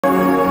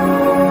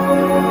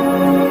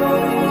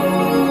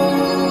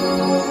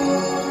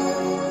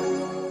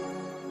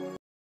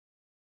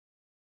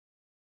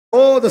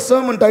So the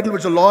sermon title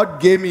which the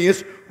Lord gave me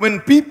is, When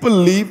People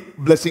Leave,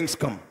 Blessings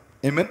Come.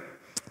 Amen.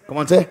 Come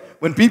on, say,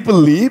 when people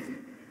leave,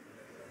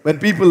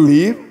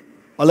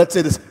 or let's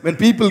say this, when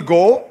people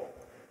go,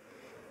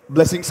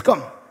 blessings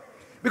come.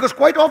 Because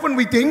quite often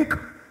we think,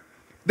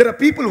 there are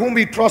people whom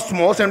we trust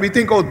most and we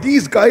think, oh,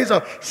 these guys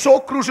are so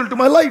crucial to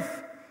my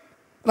life.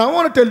 And I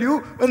want to tell you,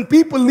 when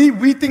people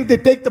leave, we think they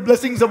take the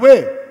blessings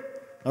away.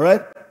 All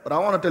right? But I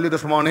want to tell you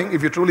this morning,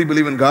 if you truly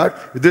believe in God,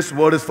 this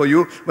word is for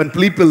you. When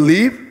people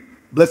leave,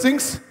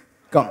 blessings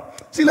come.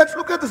 See, let's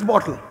look at this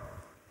bottle.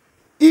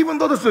 Even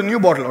though this is a new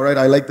bottle, all right,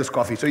 I like this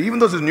coffee. So even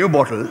though this is a new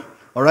bottle,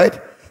 all right,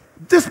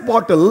 this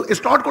bottle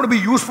is not going to be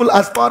useful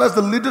as far as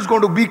the lid is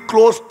going to be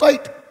closed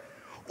tight.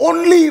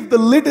 Only if the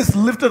lid is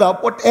lifted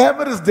up,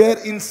 whatever is there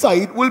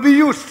inside will be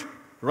used,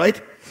 right?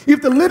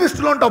 If the lid is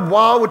still on top,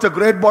 wow, it's a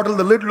great bottle,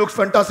 the lid looks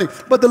fantastic.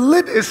 But the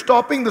lid is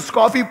stopping this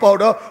coffee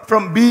powder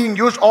from being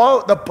used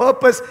or the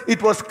purpose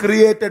it was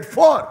created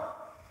for.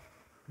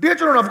 Dear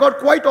children of God,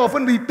 quite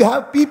often we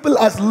have people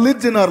as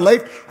lids in our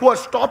life who are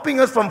stopping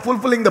us from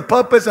fulfilling the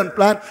purpose and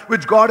plan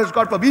which God has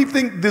got for. We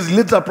think these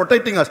lids are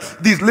protecting us,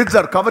 these lids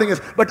are covering us,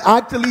 but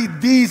actually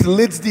these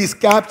lids, these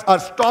caps are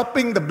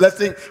stopping the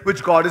blessing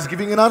which God is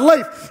giving in our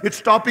life. It's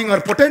stopping our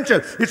potential.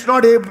 It's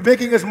not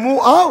making us move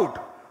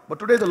out. But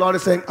today the Lord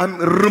is saying, I'm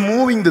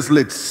removing these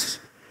lids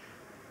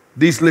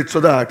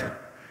so that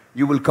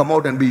you will come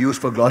out and be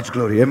used for God's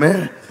glory.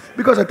 Amen?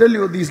 Because I tell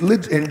you, these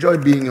lids enjoy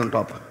being on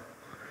top.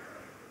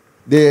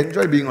 They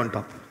enjoy being on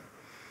top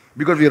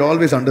because we are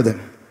always under them.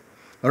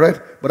 All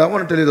right? But I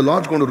want to tell you, the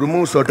Lord's going to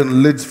remove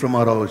certain lids from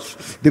our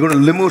house. They're going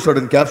to remove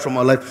certain caps from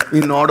our life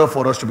in order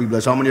for us to be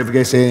blessed. How many of you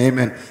guys say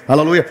amen?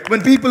 Hallelujah.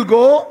 When people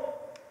go,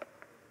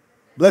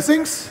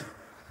 blessings.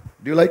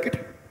 Do you like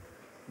it?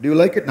 Do you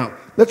like it? Now,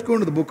 let's go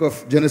into the book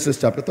of Genesis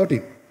chapter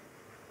 30.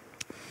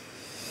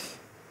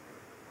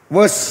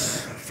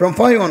 Verse from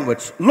 5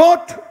 onwards.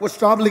 Lot was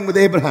traveling with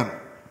Abraham.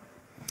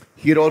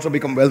 He had also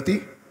become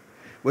wealthy,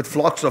 with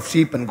flocks of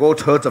sheep and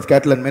goats, herds of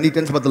cattle and many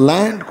tents, but the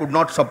land could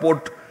not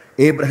support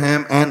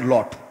Abraham and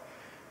Lot.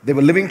 They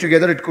were living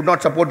together, it could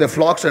not support their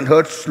flocks and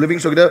herds living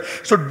together.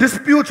 So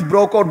disputes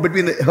broke out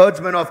between the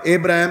herdsmen of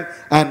Abraham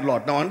and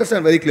Lot. Now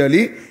understand very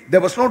clearly,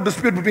 there was no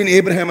dispute between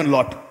Abraham and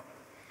Lot.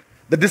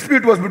 The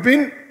dispute was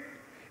between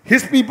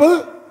his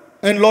people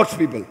and Lot's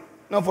people.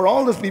 Now for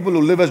all those people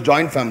who live as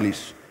joint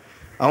families,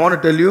 I want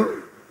to tell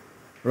you,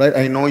 right,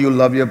 I know you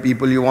love your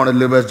people, you want to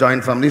live as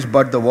joint families,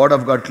 but the word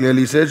of God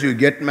clearly says, you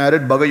get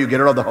married, bugger, you get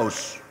out of the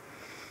house.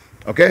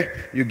 Okay?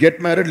 You get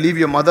married, leave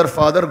your mother,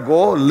 father,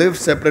 go live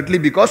separately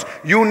because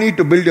you need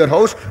to build your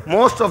house.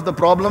 Most of the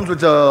problems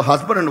which a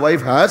husband and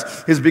wife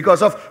has is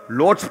because of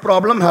Lot's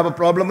problem, have a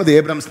problem with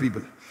Abraham's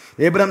people.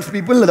 Abraham's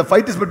people, the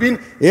fight is between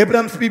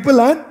Abraham's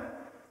people and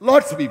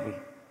Lot's people.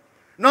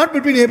 Not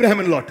between Abraham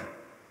and Lot.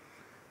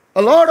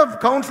 A lot of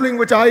counseling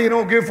which I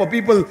give for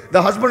people, the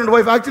husband and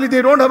wife, actually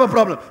they don't have a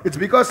problem. It's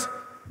because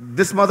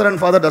this mother and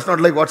father does not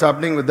like what's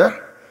happening with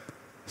the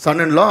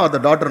son-in-law or the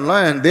daughter-in-law,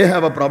 and they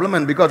have a problem,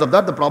 and because of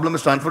that the problem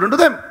is transferred into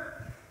them.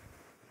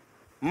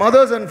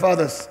 Mothers and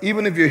fathers,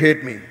 even if you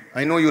hate me,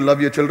 I know you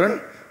love your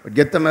children, but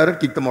get them married,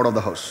 kick them out of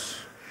the house.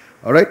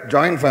 Alright,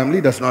 joint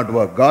family does not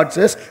work. God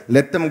says,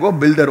 let them go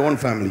build their own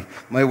family.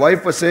 My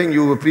wife was saying,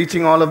 you were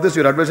preaching all of this,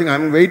 you're advising,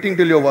 I'm waiting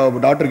till your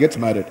daughter gets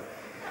married.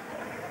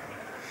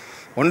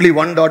 Only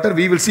one daughter,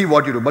 we will see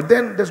what you do. But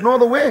then, there's no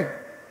other way.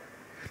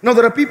 Now,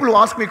 there are people who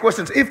ask me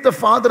questions. If the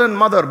father and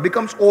mother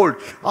becomes old,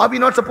 are we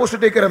not supposed to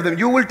take care of them?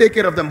 You will take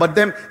care of them, but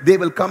then they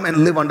will come and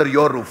live under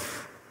your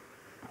roof.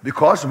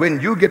 Because when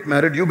you get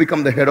married, you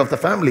become the head of the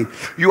family.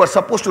 You are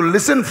supposed to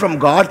listen from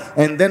God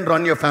and then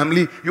run your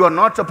family. You are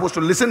not supposed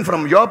to listen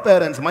from your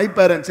parents, my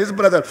parents, his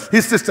brother,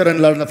 his sister,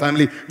 and run the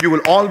family. You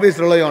will always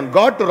rely on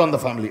God to run the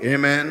family.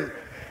 Amen.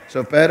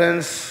 So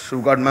parents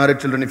who got married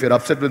children, if you're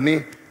upset with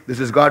me, this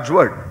is God's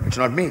word. It's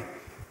not me.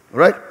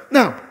 Right?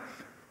 Now,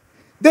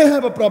 they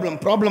have a problem.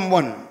 Problem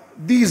one.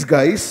 These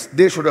guys,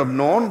 they should have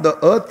known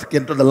the earth,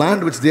 the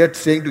land which they are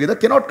staying together,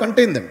 cannot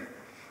contain them.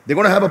 They're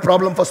going to have a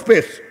problem for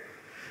space.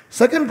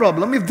 Second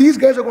problem, if these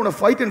guys are going to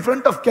fight in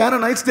front of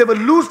Canaanites, they will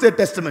lose their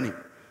testimony.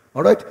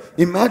 Alright?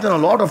 Imagine a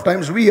lot of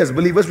times we as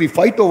believers, we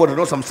fight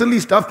over some silly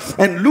stuff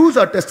and lose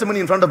our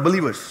testimony in front of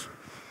believers.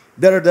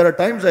 There are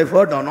times I've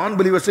heard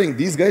non-believers saying,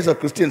 these guys are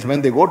Christians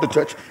when they go to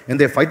church and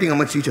they're fighting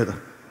amongst each other.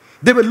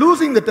 They were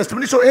losing the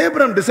testimony. So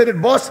Abraham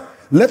decided, boss,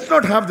 let's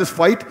not have this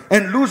fight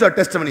and lose our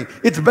testimony.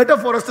 It's better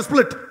for us to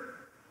split.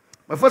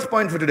 My first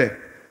point for today.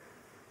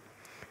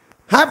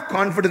 Have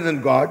confidence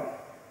in God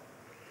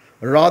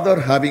rather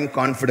having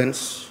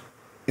confidence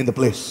in the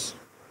place.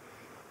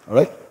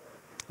 Alright?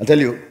 I'll tell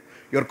you,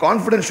 your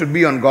confidence should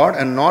be on God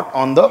and not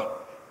on the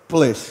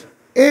place.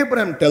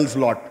 Abraham tells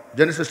Lot,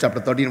 Genesis chapter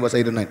 13 verse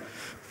 8 and 9.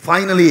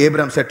 Finally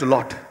Abraham said to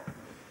Lot,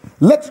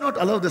 let's not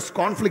allow this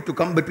conflict to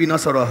come between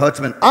us or our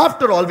herdsmen.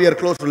 After all, we are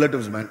close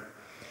relatives, man.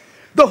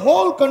 The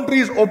whole country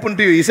is open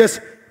to you. He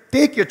says,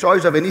 take your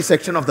choice of any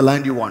section of the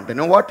land you want. You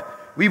know what?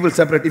 We will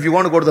separate. If you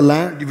want to go to the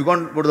land, if you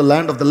want to go to the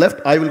land of the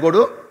left, I will go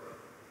to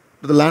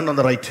the land on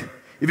the right.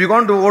 If you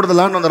want to go to the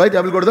land on the right,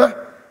 I will go to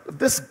the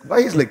This guy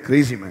is like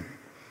crazy, man.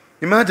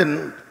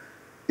 Imagine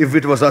if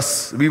it was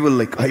us, we were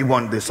like, I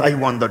want this, I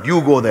want that,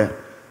 you go there.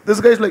 This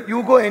guy is like,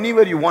 you go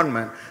anywhere you want,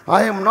 man.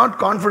 I am not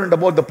confident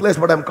about the place,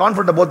 but I'm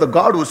confident about the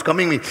God who's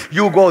coming me.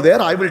 You go there,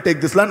 I will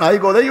take this land, I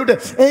go there, you take.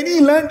 Any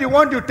land you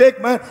want, you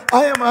take, man.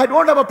 I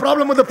don't have a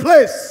problem with the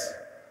place.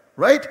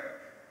 Right?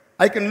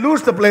 I can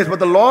lose the place, but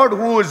the Lord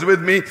who is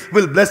with me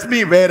will bless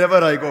me wherever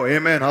I go.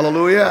 Amen.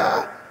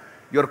 Hallelujah.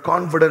 Your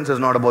confidence is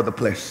not about the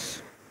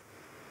place.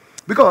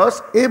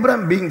 Because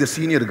Abraham, being the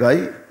senior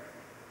guy,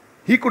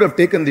 he could have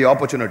taken the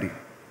opportunity.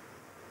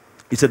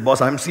 He said,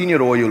 boss, I'm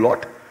senior over you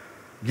lot.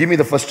 Give me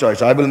the first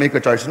choice. I will make a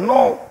choice.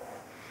 No.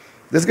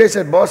 This guy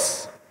said,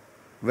 boss,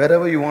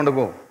 wherever you want to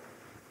go,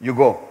 you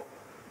go.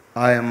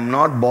 I am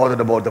not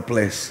bothered about the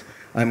place.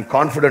 I am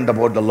confident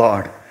about the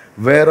Lord.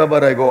 Wherever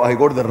I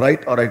go to the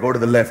right or I go to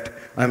the left.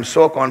 I am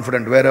so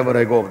confident wherever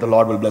I go, the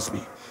Lord will bless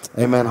me.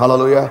 Amen.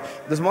 Hallelujah.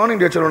 This morning,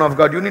 dear children of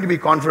God, you need to be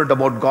confident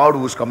about God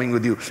who is coming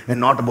with you and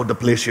not about the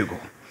place you go.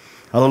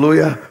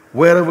 Hallelujah.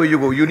 Wherever you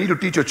go, you need to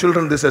teach your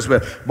children this as well.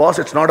 Boss,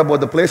 it's not about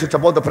the place, it's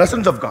about the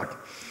presence of God.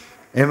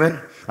 Amen.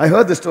 I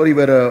heard the story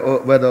where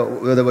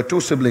there were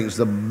two siblings,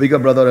 the bigger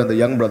brother and the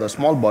young brother,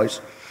 small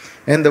boys,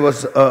 and there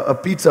was a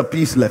pizza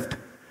piece left.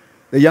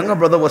 The younger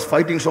brother was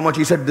fighting so much,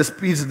 he said, this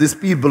piece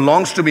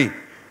belongs to me.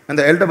 And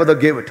the elder brother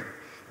gave it.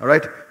 All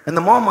right. And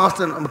the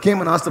mom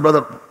came and asked the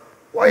brother,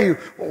 why,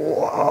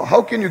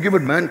 how can you give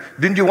it, man?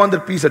 Didn't you want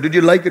that pizza? Did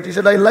you like it? He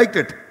said, I liked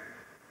it.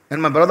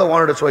 And my brother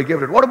wanted it, so I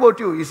gave it. What about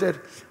you? He said,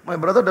 my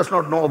brother does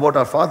not know about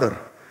our father.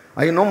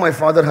 I know my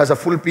father has a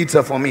full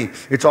pizza for me.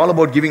 It's all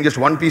about giving just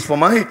one piece for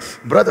my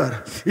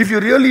brother. If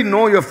you really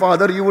know your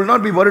father, you will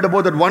not be worried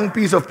about that one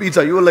piece of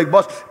pizza. You will like,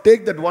 boss,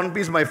 take that one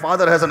piece. My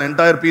father has an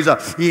entire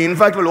pizza. He in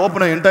fact will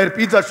open an entire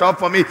pizza shop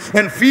for me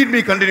and feed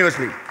me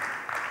continuously.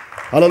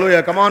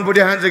 Hallelujah. Come on, put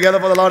your hands together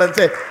for the Lord and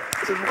say,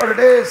 this is what it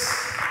is.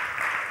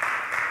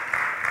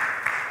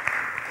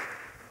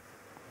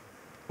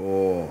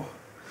 Oh.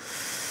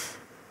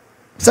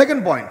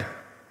 Second point.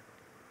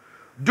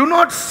 Do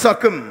not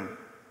succumb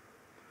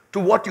to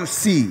what you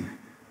see.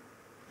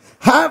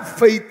 Have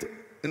faith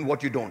in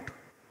what you don't.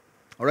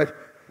 All right?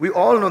 We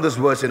all know this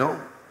verse, you know.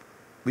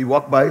 We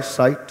walk by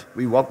sight.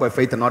 We walk by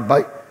faith and not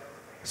by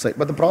sight.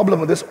 But the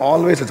problem with this,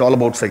 always it's all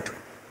about sight.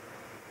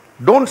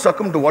 Don't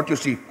succumb to what you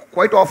see.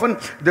 Quite often,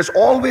 there's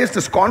always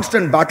this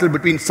constant battle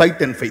between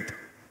sight and faith.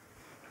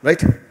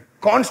 Right?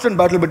 Constant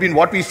battle between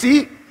what we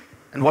see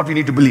and what we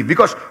need to believe.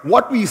 Because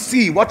what we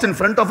see, what's in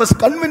front of us,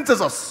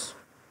 convinces us.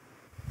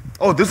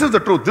 Oh, this is the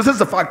truth. This is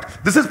the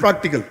fact. This is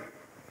practical.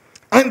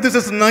 And this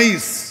is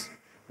nice.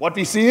 What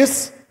we see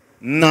is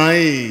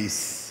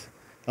nice.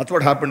 That's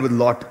what happened with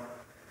Lot.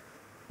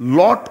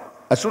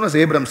 Lot, as soon as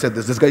Abraham said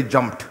this guy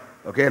jumped.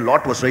 Okay,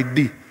 Lot was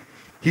ready.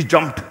 He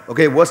jumped.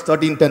 Okay, verse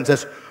 13:10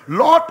 says,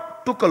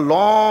 Lot took a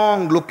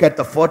long look at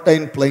the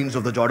fertile plains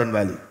of the Jordan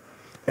Valley.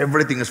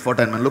 Everything is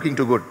fertile, man, looking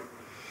too good.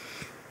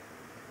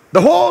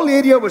 The whole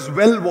area was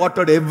well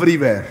watered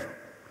everywhere,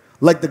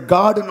 like the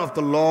garden of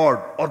the Lord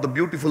or the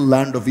beautiful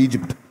land of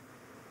Egypt.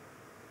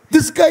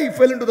 This guy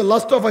fell into the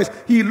lust of eyes.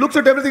 He looks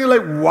at everything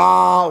like,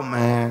 wow,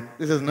 man,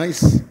 this is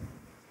nice.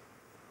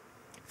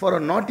 For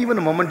not even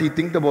a moment he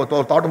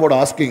thought about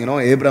asking,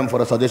 Abraham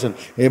for a suggestion.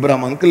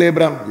 Abraham, Uncle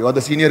Abraham, you are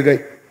the senior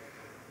guy.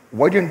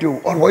 Why didn't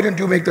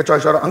you make the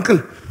choice? Or,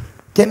 Uncle,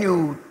 can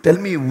you tell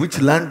me which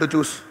land to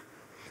choose?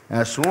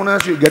 As soon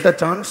as you get a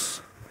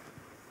chance,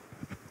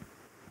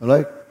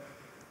 right?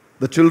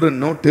 The children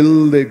know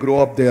till they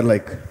grow up, they're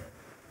like,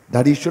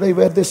 Daddy, should I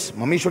wear this?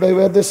 Mommy, should I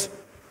wear this?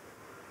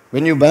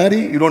 When you marry,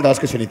 you don't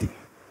ask us anything.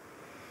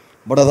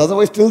 But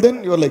otherwise, till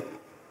then, you're like,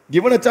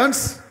 given a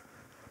chance,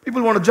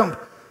 people want to jump.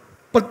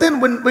 But then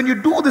when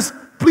you do this,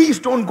 please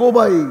don't go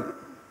by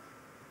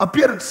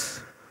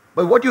appearance,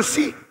 by what you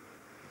see.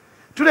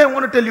 Today I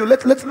want to tell you,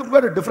 let's look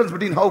at the difference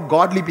between how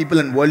godly people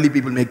and worldly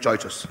people make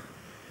choices.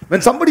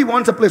 When somebody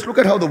wants a place, look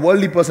at how the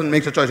worldly person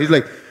makes a choice. He's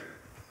like,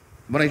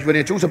 when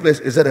I choose a place,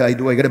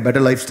 do I get a better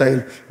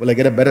lifestyle? Will I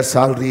get a better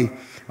salary?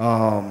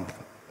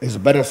 Is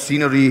better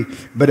scenery,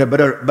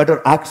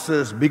 better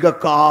access, bigger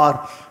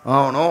car?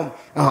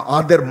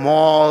 Are there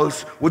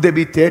malls? Would there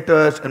be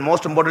theaters? And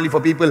most importantly for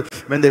people,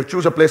 when they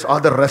choose a place, are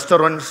there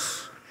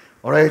restaurants?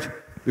 All right?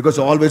 Because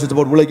always it's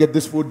about, will I get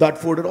this food, that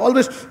food? And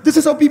always, this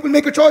is how people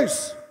make a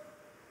choice.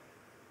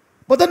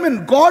 But then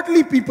when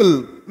godly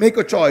people make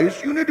a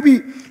choice, you need to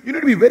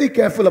be very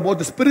careful about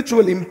the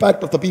spiritual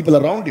impact of the people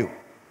around you.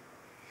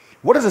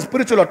 What is the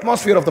spiritual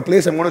atmosphere of the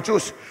place I'm going to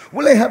choose?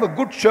 Will I have a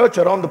good church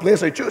around the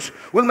place I choose?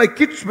 Will my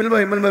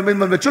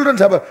children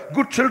have a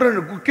good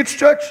kids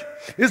church?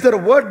 Is there a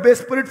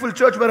word-based spiritual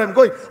church where I'm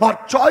going?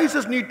 Our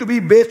choices need to be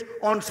based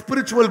on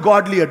spiritual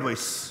godly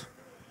advice.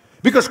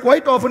 Because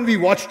quite often we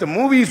watch the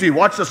movies, we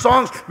watch the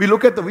songs, we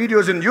look at the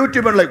videos in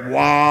YouTube and like,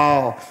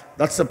 wow,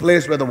 that's the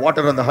place where the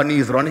water and the honey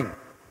is running.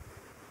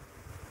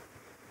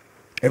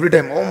 Every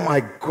time, oh my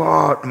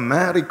God,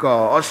 America,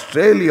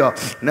 Australia,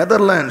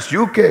 Netherlands,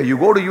 UK. You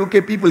go to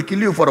UK, people kill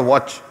you for a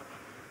watch.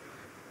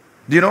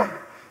 Do you know?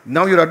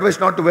 Now you're advised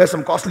not to wear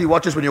some costly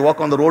watches when you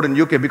walk on the road in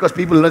UK because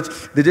people,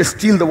 they just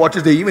steal the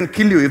watches. They even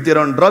kill you. If they're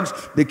on drugs,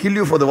 they kill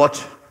you for the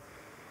watch.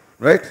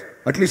 Right?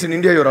 At least in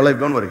India, you're alive.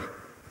 Don't worry.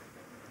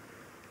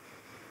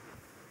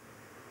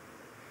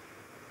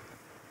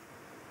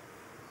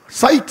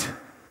 Sight.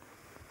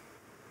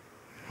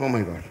 Oh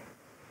my God.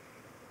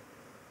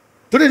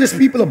 Today, just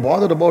people are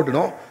bothered about,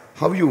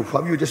 how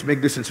you just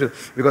make this instead.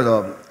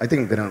 Because I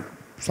think,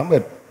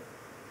 somewhere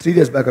 3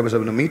 days back, I was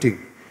in a meeting.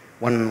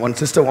 One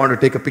sister wanted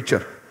to take a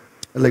picture.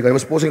 Like, I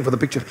was posing for the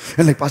picture.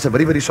 And like, Pastor,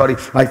 very, very sorry.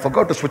 I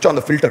forgot to switch on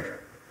the filter.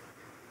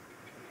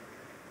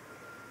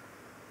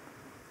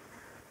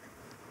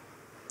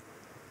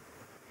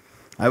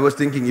 I was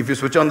thinking, if you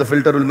switch on the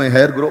filter, will my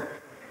hair grow?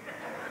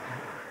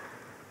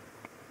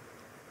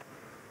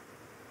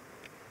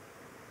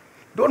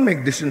 Don't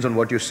make decisions on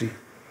what you see.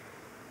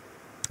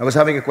 I was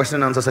having a question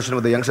and answer session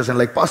with the youngsters and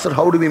like, Pastor,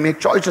 how do we make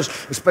choices?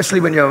 Especially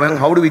when you're young,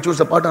 how do we choose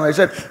a partner? I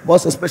said,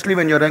 boss, especially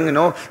when you're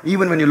young,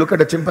 even when you look at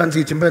a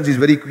chimpanzee is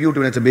very cute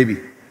when it's a baby.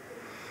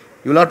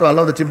 You'll have to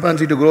allow the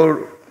chimpanzee to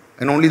grow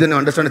and only then you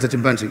understand it's a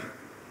chimpanzee.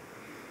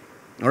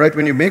 Alright,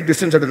 when you make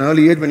decisions at an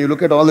early age, when you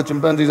look at all the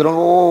chimpanzees around,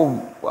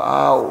 oh,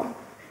 wow,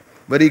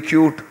 very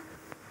cute.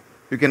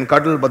 You can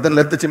cuddle, but then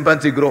let the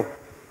chimpanzee grow.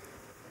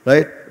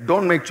 Right?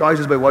 Don't make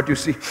choices by what you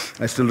see.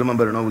 I still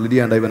remember,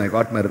 Lydia and I, when I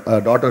got married,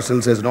 daughter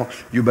still says,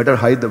 you better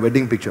hide the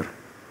wedding picture.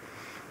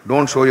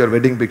 Don't show your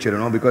wedding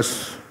picture,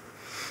 because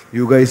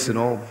you guys, I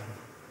don't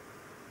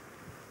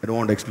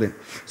want to explain.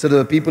 So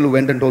the people who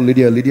went and told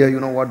Lydia, you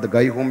know what, the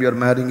guy whom you're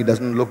marrying, he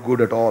doesn't look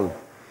good at all.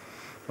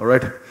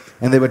 Alright?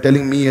 And they were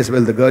telling me as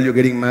well, the girl you're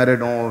getting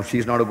married,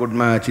 she's not a good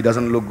match, she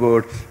doesn't look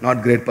good,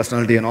 not great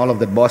personality and all of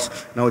that, boss.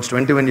 Now it's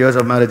 21 years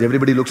of marriage,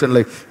 everybody looks at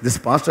like, this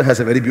pastor has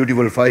a very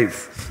beautiful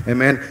wife,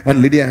 amen,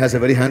 and Lydia has a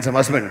very handsome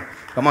husband.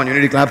 Come on, you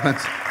need to clap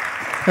hands.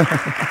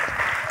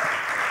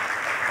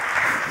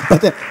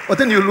 but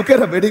then you look at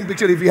her wedding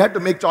picture, if we had to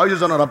make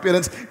choices on her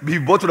appearance, we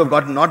both would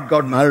have not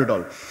got married at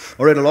all.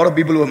 Alright, a lot of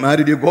people who are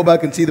married, you go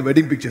back and see the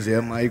wedding pictures, yeah,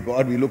 my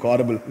God, we look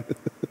horrible.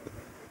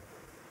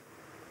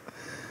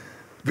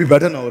 Be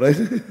better now, right?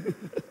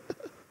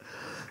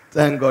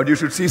 Thank God. You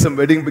should see some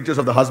wedding pictures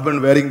of the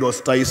husband wearing those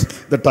ties.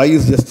 The tie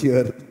is just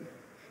here.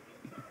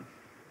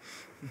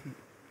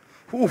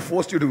 Who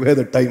forced you to wear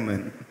the tie,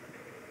 man?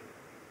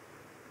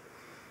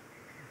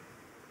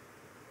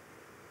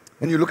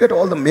 And you look at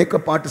all the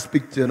makeup artist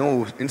pictures,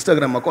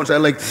 Instagram accounts,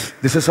 I'm like,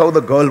 this is how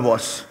the girl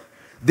was.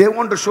 They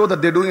want to show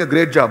that they're doing a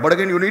great job. But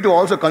again, you need to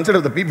also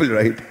consider the people,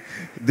 right?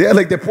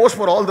 They post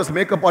for all this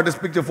makeup artist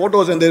picture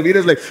photos and their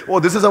videos like, oh,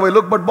 this is how I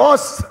look. But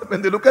boss,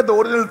 when they look at the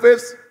original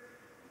face,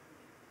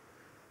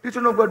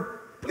 teacher of God,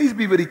 please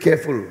be very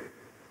careful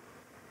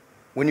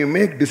when you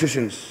make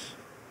decisions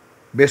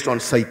based on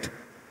sight.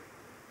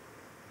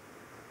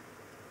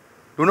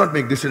 Do not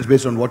make decisions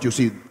based on what you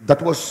see.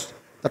 That was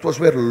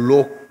where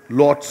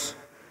Lot's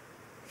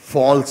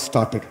fall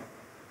started.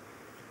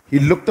 He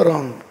looked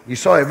around. He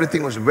saw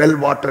everything was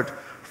well-watered,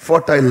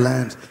 fertile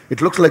lands. It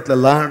looks like the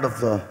land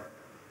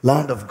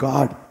of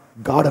God,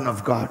 garden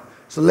of God.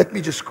 So let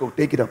me just go,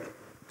 take it up.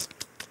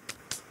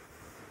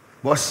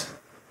 Boss,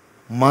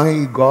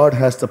 my God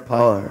has the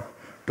power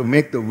to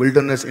make the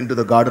wilderness into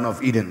the Garden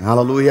of Eden.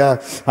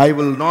 Hallelujah. I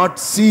will not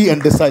see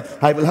and decide.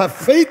 I will have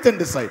faith and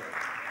decide.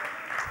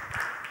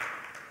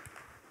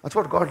 That's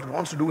what God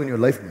wants to do in your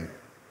life, man.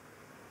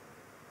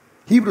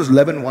 Hebrews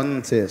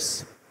 11:1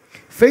 says,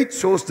 faith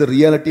shows the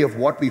reality of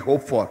what we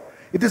hope for.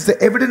 It is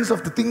the evidence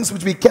of the things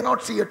which we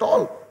cannot see at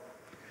all.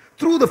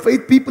 Through the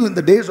faith, people in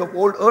the days of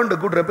old earned a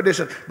good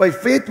reputation. By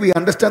faith, we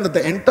understand that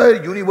the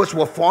entire universe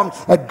was formed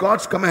at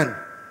God's command.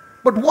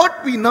 But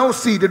what we now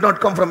see did not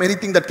come from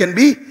anything that can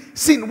be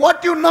seen.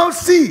 What you now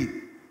see.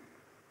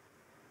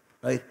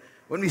 Right?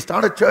 When we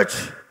started church,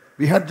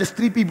 we had just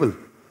 3 people.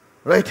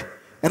 Right?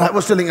 And I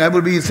was telling, I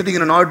will be sitting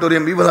in an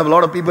auditorium, we will have a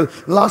lot of people.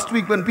 Last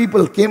week when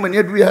people came and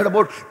yet we had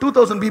about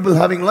 2,000 people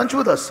having lunch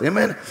with us.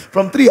 Amen.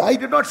 From 3, I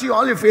did not see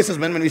all your faces,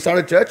 man, when we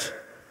started church.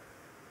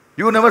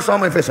 You never saw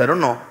my face, I don't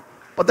know.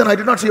 But then I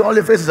did not see all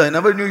your faces. I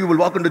never knew you will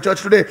walk into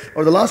church today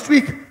or the last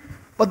week.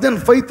 But then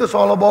faith is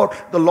all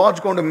about the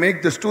Lord's going to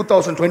make this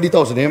 2,000,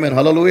 20,000. Amen.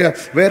 Hallelujah.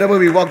 Wherever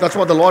we walk, that's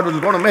what the Lord is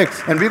going to make.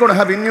 And we're going to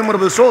have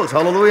innumerable souls.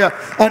 Hallelujah.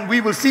 And we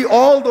will see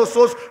all those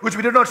souls which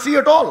we did not see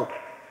at all.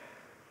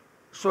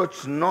 So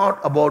it's not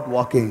about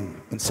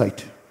walking in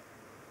sight.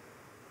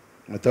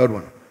 The third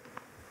one.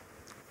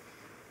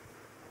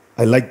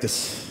 I like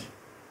this.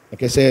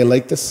 Okay, say I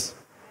like this.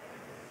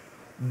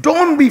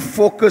 Don't be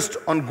focused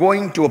on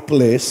going to a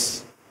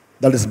place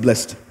that is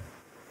blessed.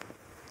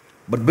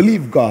 But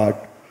believe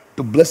God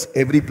to bless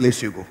every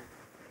place you go.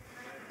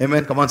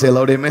 Amen. Come on, say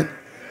loud amen.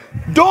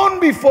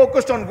 Don't be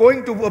focused on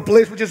going to a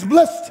place which is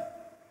blessed.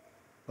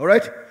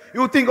 Alright?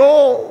 You think,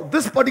 oh,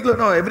 this particular,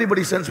 no,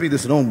 everybody sends me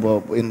this,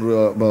 in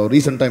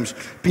recent times,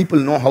 people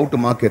know how to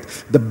market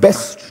the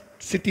best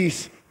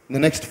cities in the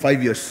next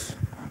 5 years.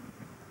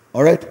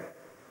 Alright?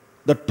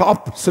 The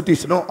top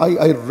cities,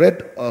 I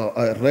read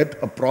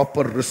a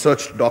proper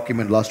research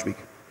document last week.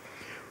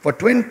 For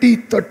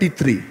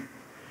 2033,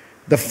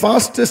 The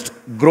fastest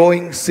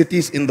growing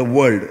cities in the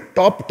world,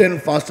 top 10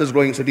 fastest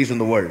growing cities in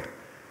the world,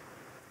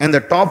 and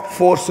the top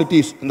 4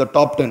 cities in the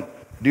top 10,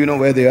 do you know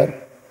where they are?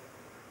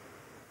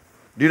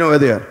 Do you know where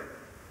they are?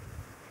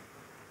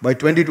 By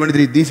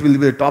 2023, these will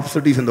be the top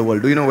cities in the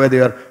world. Do you know where they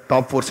are?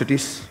 Top 4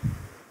 cities?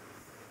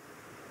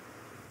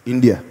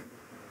 India.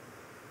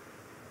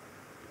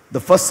 The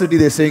first city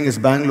they're saying is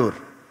Bangalore.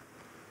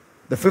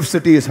 The 5th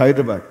city is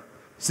Hyderabad.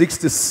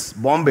 6th is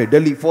Bombay,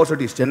 Delhi, 4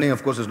 cities. Chennai,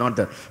 of course, is not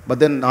there. But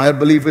then our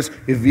belief is,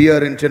 if we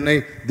are in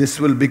Chennai, this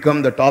will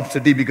become the top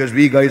city because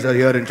we guys are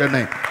here in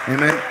Chennai.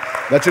 Amen?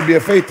 That should be a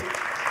faith.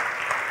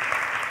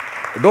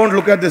 Don't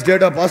look at this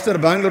data. Pastor,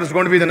 Bangalore is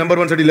going to be the number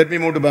 1 city. Let me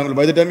move to Bangalore.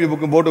 By the time you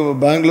go to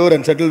Bangalore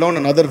and settle down,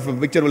 another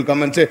picture will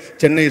come and say,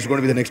 Chennai is going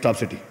to be the next top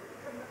city.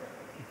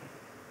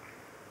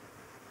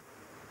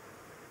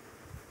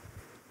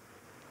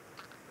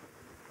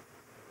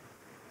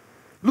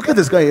 Look at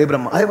this guy,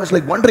 Abraham. I was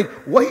like wondering,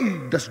 why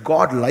does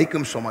God like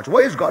him so much?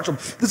 Why is God so...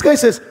 This guy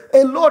says,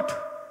 a lot.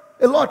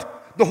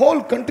 The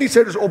whole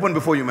countryside is open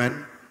before you,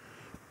 man.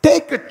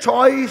 Take a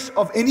choice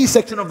of any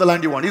section of the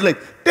land you want. He's like,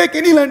 take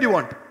any land you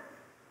want.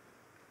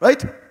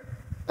 Right?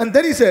 And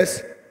then he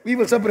says, we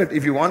will separate.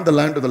 If you want the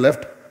land to the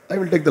left, I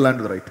will take the land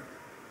to the right.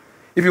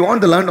 If you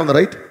want the land on the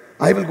right,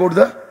 I will go to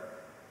the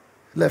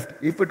left.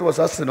 If it was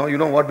us, you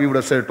know what we would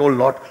have said, told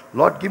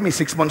Lord, give me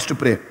 6 months to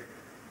pray.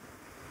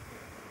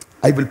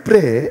 I will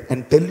pray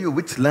and tell you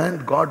which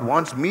land God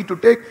wants me to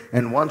take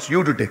and wants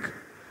you to take.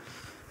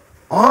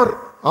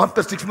 Or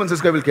after 6 months,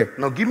 this guy will care.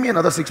 Now give me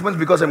another 6 months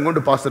because I'm going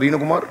to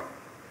Pastor.REENUKUMAR.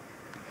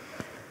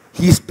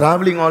 He's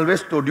traveling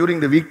always, so during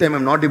the week time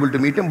I'm not able to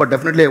meet him, but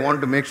definitely I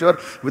want to make sure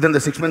within the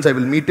 6 months I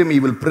will meet him. He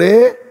will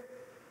pray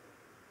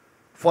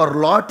for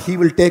Lot, he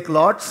will take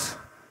lots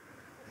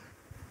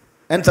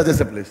and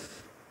suggest a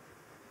place.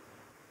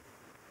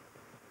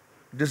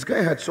 This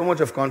guy had so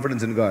much of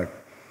confidence in God.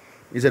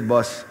 He said,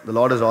 boss, the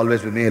Lord is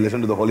always with me. I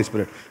listen to the Holy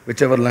Spirit.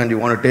 Whichever land you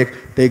want to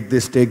take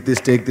this,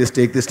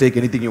 take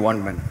anything you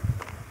want, man.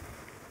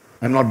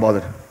 I'm not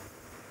bothered.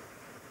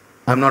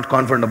 I'm not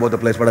confident about the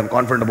place, but I'm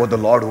confident about the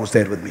Lord who's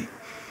there with me.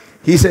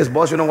 He says,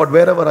 boss, you know what?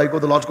 Wherever I go,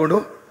 the Lord's going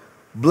to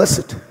bless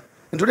it.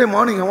 And today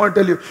morning, I want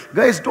to tell you,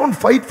 guys, don't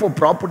fight for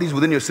properties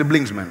within your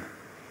siblings, man.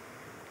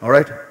 All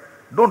right?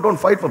 Don't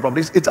fight for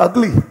properties. It's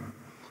ugly.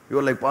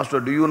 You're like, Pastor,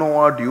 do you know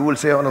what? You will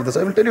say all of this.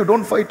 I will tell you,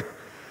 don't fight.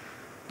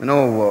 You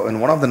know,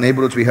 in one of the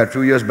neighborhoods we had a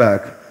few years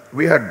back,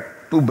 we had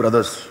 2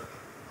 brothers.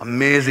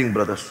 Amazing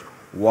brothers.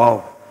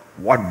 Wow.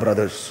 What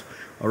brothers.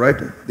 All right?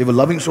 They were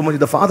loving so much.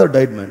 The father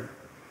died, man.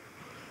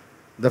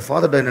 The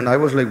father died and I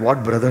was like,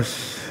 what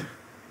brothers?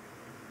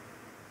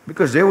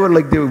 Because they were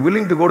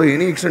willing to go to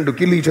any extent to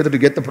kill each other to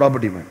get the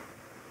property, man.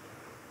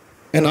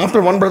 And after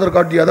one brother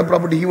got the other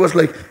property, he was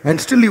like, and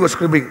still he was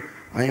scribbling,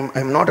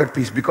 I'm not at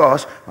peace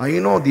because I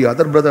know the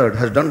other brother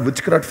has done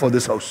witchcraft for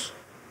this house.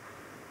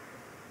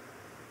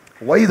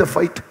 Why the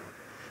fight?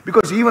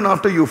 Because even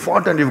after you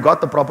fought and you've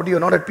got the property,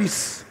 you're not at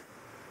peace.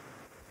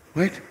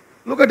 Right?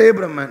 Look at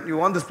Abraham, man. You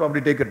want this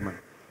property, take it, man.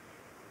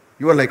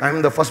 You are like,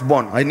 I'm the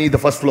firstborn. I need the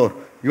first floor.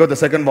 You are the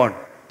secondborn.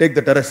 Take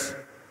the terrace.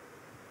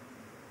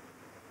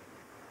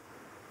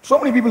 So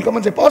many people come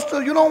and say,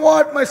 Pastor, you know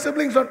what? My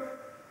siblings are...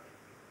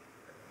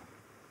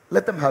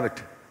 Let them have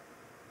it.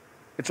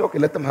 It's okay,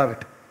 let them have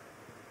it.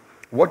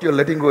 What you're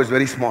letting go is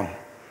very small.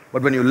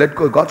 But when you let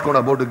go, God's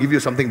about to give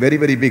you something very,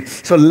 very big.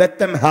 So let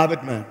them have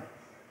it, man.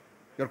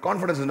 Your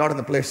confidence is not in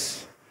the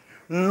place.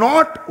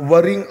 Not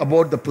worrying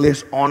about the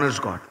place honors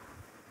God.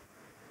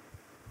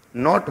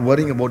 Not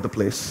worrying about the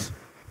place.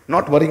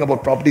 Not worrying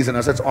about properties and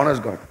assets honors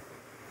God.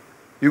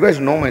 You guys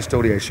know my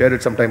story. I shared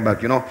it some time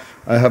back. You know,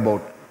 I have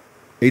about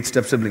 8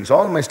 step-siblings.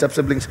 All my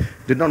step-siblings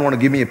did not want to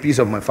give me a piece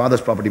of my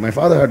father's property. My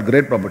father had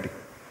great property.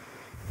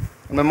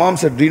 And my mom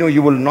said, Reno,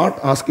 you will not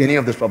ask any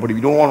of this property.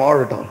 We don't want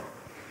all at all.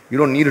 You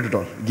don't need it at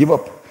all. Give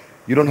up.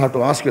 You don't have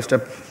to ask your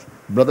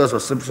step-brothers or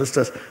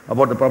sisters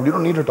about the property. You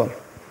don't need it all.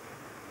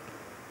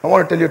 I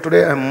want to tell you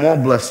today, I'm more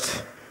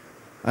blessed.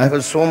 I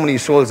have so many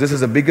souls. This is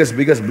the biggest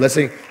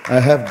blessing I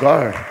have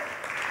God.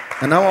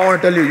 And now I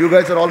want to tell you, you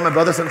guys are all my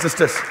brothers and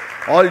sisters.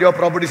 All your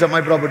properties are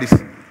my properties.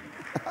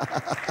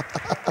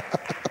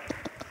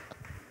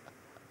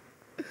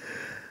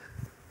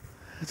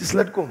 Just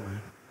let go,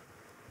 man.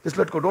 Just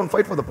let go. Don't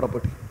fight for the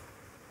property.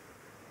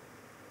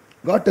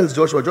 God tells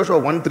Joshua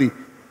 1:3,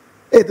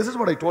 hey, this is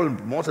what I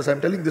told Moses.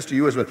 I'm telling this to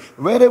you as well.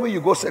 Wherever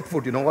you go, set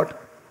foot, you know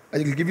what? I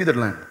will give you that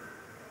land.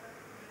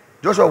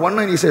 Joshua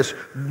 1:9, he says,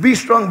 be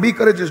strong, be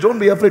courageous, don't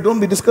be afraid, don't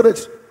be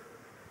discouraged.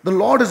 The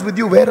Lord is with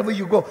you wherever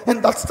you go.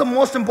 And that's the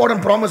most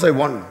important promise I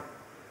want.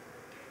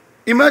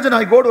 Imagine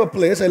I go to a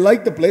place, I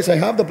like the place, I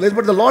have the place,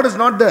 but the Lord is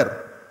not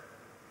there.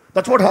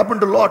 That's what happened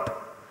to Lot.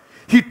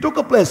 He took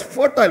a place,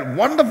 fertile,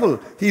 wonderful.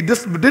 He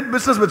did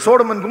business with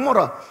Sodom and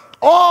Gomorrah.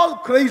 All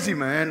crazy,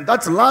 man.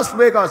 That's Las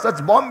Vegas, that's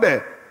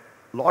Bombay.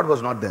 Lord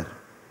was not there.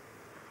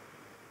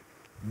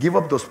 Give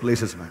up those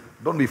places, man.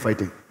 Don't be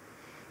fighting.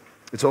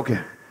 It's okay.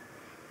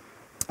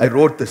 I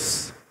wrote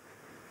this.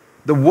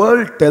 The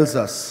world tells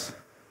us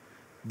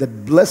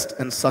that blessed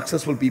and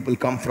successful people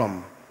come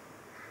from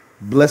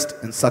blessed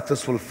and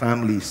successful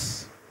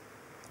families.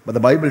 But the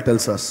Bible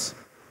tells us,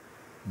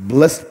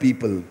 blessed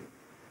people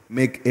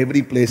make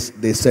every place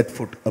they set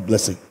foot a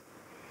blessing.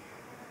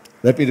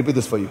 Let me repeat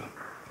this for you.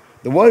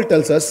 The world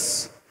tells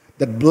us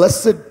that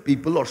blessed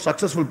people or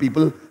successful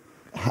people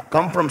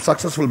come from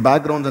successful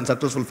backgrounds and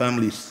successful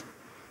families.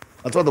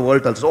 That's what the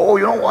world tells us. Oh,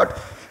 you know what?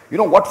 You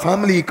know what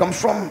family he comes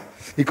from?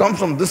 He comes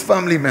from this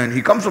family, man.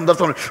 He comes from that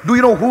family. Do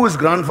you know who is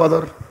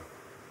grandfather?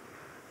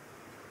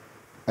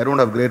 I don't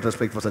have great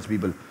respect for such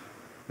people.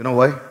 You know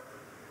why?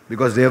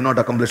 Because they have not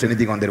accomplished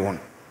anything on their own.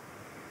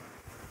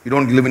 You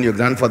don't live in your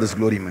grandfather's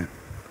glory, man.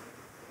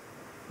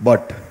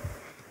 But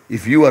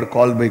if you are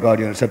called by God,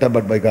 you are set up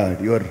by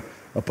God, you are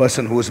a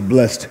person who is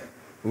blessed.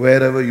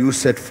 Wherever you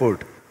set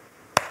foot,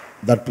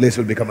 that place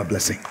will become a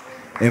blessing.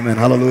 Amen.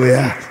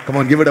 Hallelujah. Come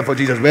on, give it up for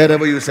Jesus.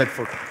 Wherever you set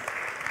foot.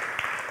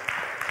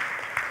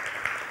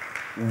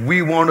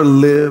 We want to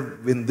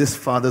live in this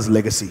Father's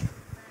legacy.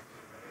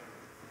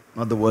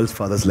 Not the world's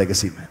father's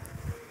legacy, man.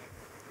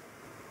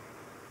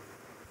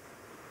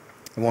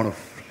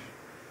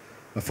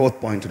 My fourth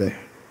point today.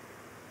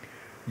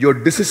 Your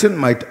decision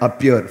might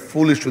appear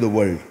foolish to the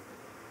world,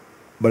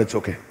 but it's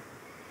okay.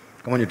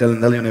 Come on, you tell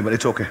your neighbor,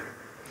 it's okay.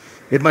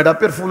 It might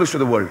appear foolish to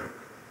the world.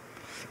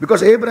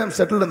 Because Abraham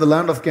settled in the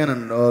land of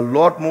Canaan,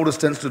 Lot moved his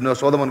tents to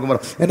Sodom and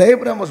Gomorrah. And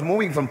Abraham was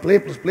moving from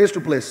place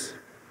to place.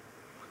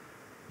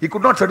 He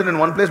could not settle in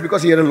one place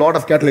because he had a lot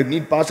of cattle. He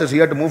need pastures. He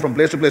had to move from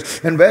place to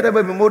place. And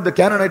wherever we moved, the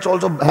Canaanites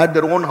also had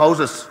their own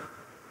houses.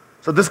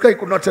 So this guy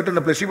could not settle in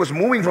a place. He was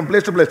moving from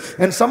place to place.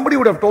 And somebody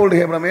would have told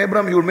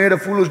Abraham, you made a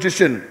foolish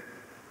decision.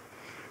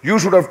 You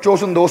should have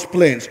chosen those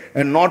plains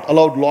and not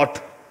allowed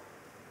Lot.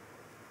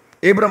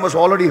 Abraham was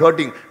already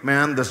hurting.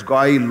 Man, this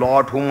guy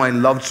Lot, whom I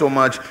loved so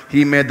much,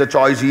 he made the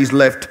choice, he's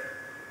left.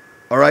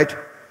 All right?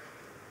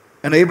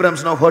 And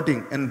Abraham's now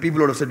hurting. And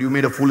people would have said, you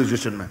made a foolish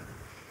decision, man.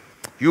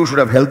 You should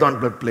have held on to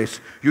that place.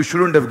 You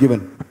shouldn't have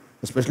given.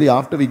 Especially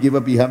after we give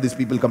up, we have these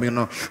people coming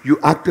now. You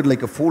acted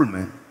like a fool,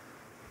 man.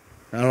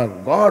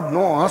 God,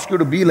 ask you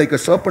to be like a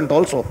serpent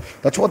also.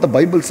 That's what the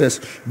Bible says.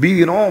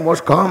 Be,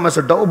 was calm as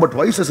a dove, but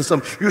wise as a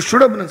serpent. You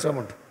should have been a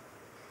serpent.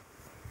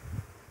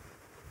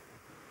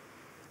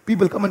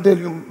 People come and tell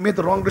you, you made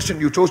the wrong decision.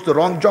 You chose the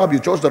wrong job. You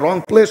chose the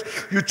wrong place.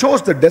 You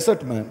chose the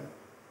desert, man.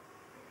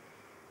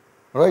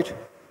 Right?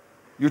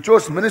 You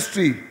chose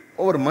ministry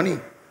over money.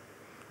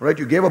 Right?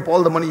 You gave up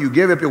all the money. You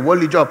gave up your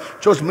worldly job.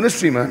 Chose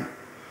ministry, man.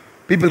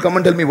 People come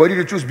and tell me, why did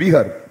you choose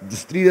Bihar?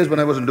 Just 3 days when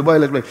I was in Dubai,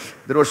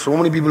 there were so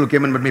many people who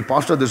came and met me,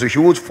 Pastor, there's a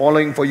huge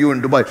following for you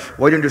in Dubai.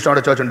 Why didn't you start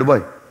a church in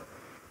Dubai?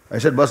 I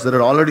said, boss, there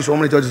are already so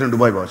many churches in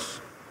Dubai, boss.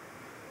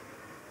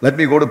 Let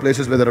me go to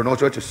places where there are no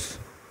churches.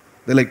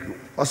 They're like,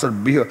 Pastor,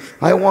 Bihar.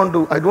 I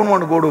don't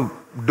want to go to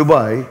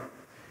Dubai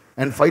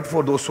and fight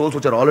for those souls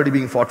which are already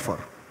being fought for.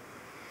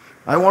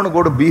 I want to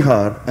go to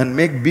Bihar and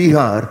make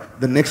Bihar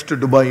the next to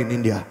Dubai in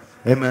India.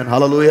 Amen.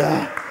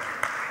 Hallelujah.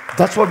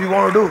 That's what we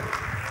want to do.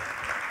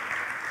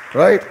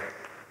 Right?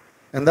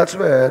 And that's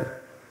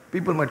where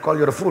people might call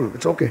you a fool.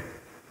 It's okay.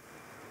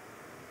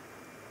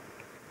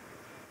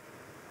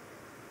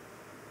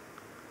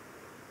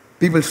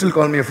 People still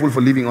call me a fool for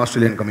leaving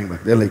Australia and coming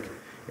back. They're like,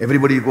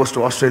 everybody goes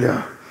to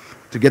Australia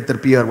to get their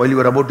PR. While you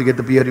were about to get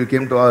the PR, you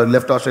came to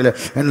left Australia.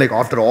 And like,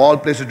 after all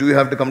places, do you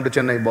have to come to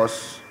Chennai,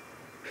 boss?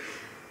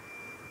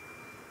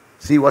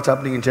 See what's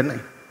happening in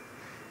Chennai.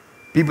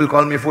 People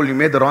call me a fool. You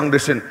made the wrong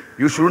decision.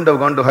 You shouldn't have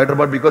gone to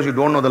Hyderabad because you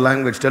don't know the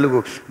language,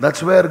 Telugu.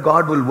 That's where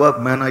God will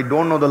work, man. I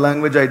don't know the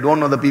language. I don't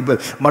know the people.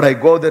 But I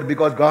go there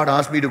because God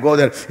asked me to go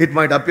there. It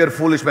might appear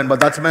foolish, man. But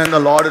that's, man, the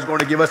Lord is going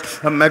to give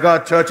us a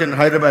mega church in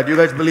Hyderabad. You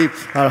guys believe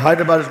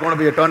Hyderabad is going to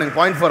be a turning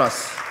point for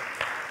us?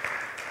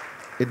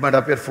 It might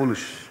appear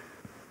foolish.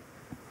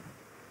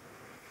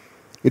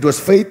 It was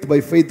faith by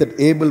faith that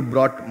Abel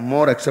brought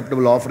more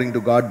acceptable offering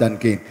to God than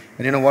Cain.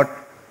 And you know what?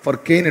 For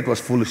Cain, it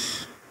was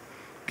foolish.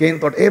 Cain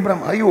thought,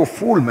 Abraham, are you a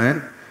fool,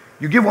 man?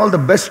 You give all the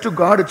best to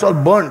God, it's all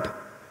burnt.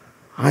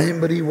 I am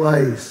very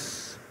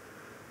wise.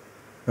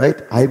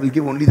 Right? I will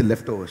give only the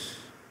leftovers.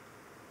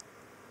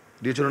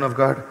 Dear children of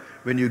God,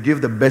 when you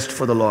give the best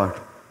for the Lord,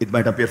 it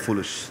might appear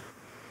foolish.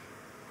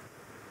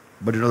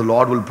 But the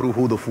Lord will prove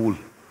who the fool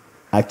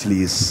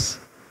actually is.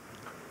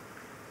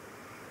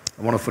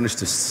 I want to finish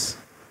this.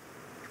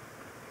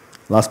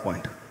 Last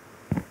point.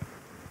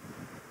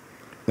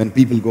 When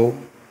people go,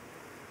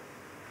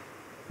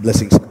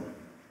 blessings come.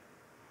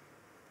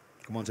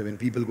 Come on, say, when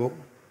people go,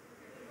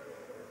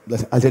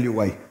 blessing. I'll tell you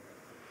why.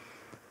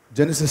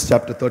 Genesis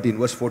chapter 13,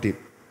 verse 14.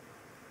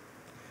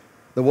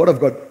 The word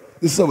of God,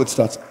 this is how it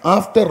starts.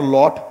 After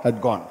Lot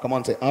had gone. Come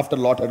on, say, after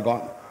Lot had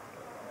gone.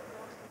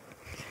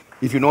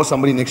 If you know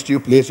somebody next to you,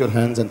 place your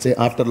hands and say,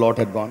 after Lot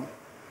had gone.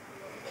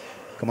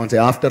 Come on, say,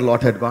 after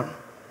Lot had gone.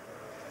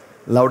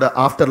 Louder,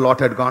 after Lot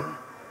had gone.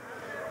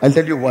 I'll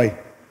tell you why.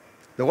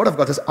 The word of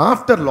God says,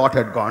 after Lot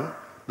had gone,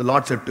 the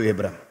Lord said to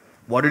Abraham.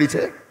 What did he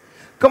say?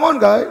 Come on,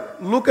 guy,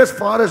 look as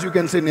far as you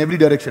can see in every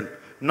direction.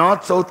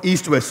 North, south,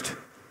 east, west.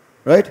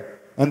 Right?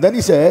 And then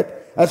he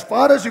said, as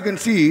far as you can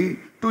see,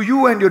 to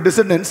you and your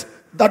descendants,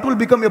 that will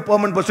become your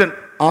permanent possession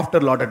after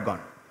Lot had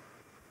gone.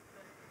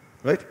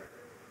 Right?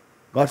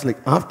 God's like,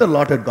 after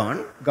Lot had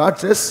gone, God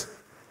says,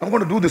 I'm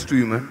going to do this to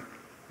you, man.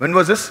 When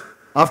was this?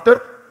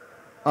 After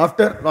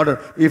Lot had,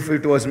 if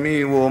it was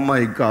me, oh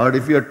my God,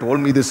 if you had told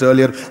me this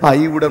earlier,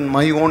 I would have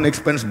my own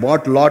expense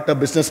bought Lot a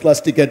business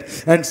class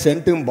ticket and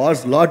sent him,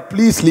 boss, Lot,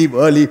 please leave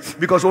early,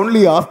 because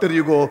only after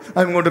you go,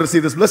 I'm going to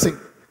receive this blessing.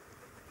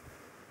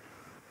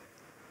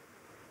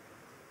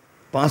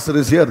 Pastor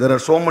is here. There are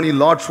so many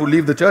Lots who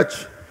leave the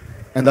church.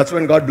 And that's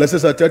when God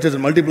blesses our churches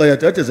and multiply our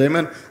churches.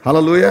 Amen.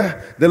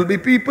 Hallelujah. There will be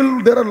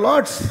people, there are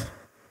Lots.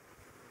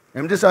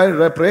 I'm just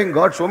praying,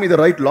 God, show me the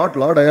right Lot,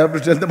 Lord. I have to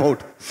tell them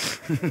out.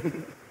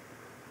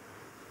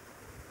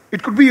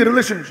 It could be a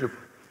relationship.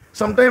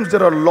 Sometimes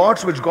there are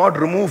Lots which God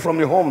removed from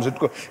your homes.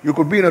 You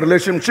could be in a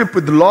relationship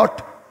with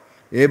Lot.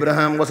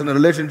 Abraham was in a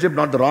relationship,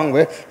 not the wrong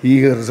way.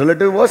 His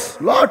relative was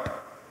Lot.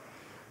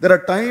 There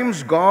are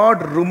times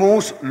God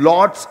removes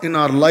Lots in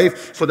our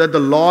life so that the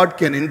Lord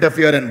can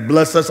interfere and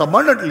bless us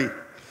abundantly.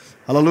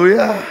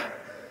 Hallelujah.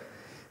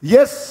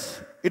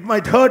 Yes, it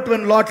might hurt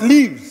when Lot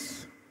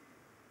leaves.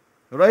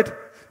 Right?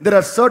 There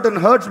are certain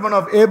herdsmen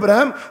of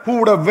Abraham who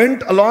would have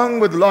went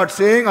along with Lot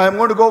saying, I am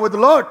going to go with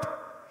Lot.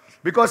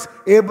 Because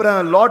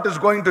Lot is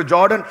going to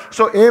Jordan.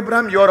 So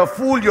Abraham, you're a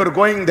fool, you're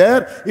going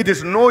there. It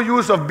is no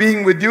use of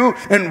being with you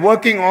and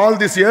working all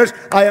these years.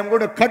 I am going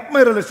to cut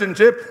my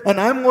relationship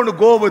and I'm going to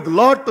go with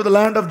Lot to the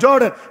land of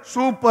Jordan.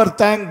 Super,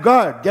 thank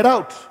God. Get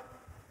out.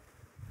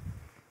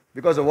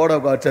 Because the word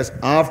of God says,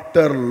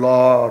 after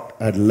Lot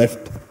had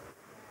left,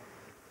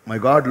 my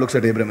God looks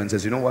at Abraham and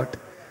says, you know what?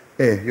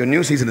 Hey, your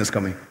new season is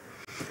coming.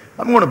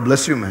 I'm going to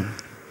bless you, man.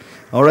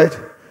 All right?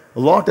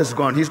 Lot is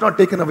gone. He's not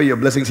taken away your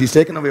blessings. He's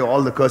taken away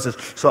all the curses.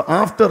 So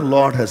after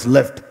Lot has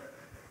left,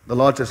 the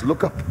Lord says,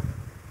 look up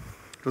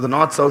to the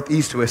north, south,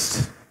 east,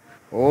 west.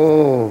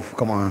 Oh,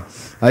 come on.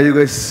 Are you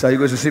guys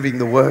receiving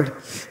the word?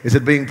 Is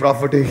it being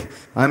prophetic?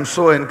 I'm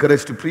so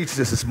encouraged to preach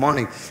this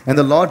morning. And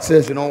the Lord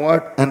says, you know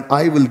what? And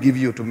I will give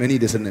you to many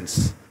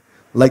descendants,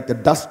 like the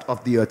dust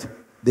of the earth.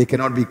 They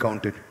cannot be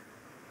counted.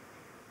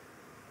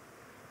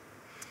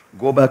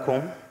 Go back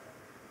home.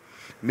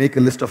 Make a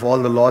list of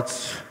all the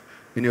Lots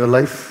in your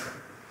life.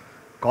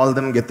 Call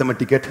them, get them a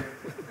ticket.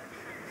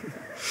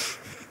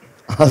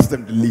 Ask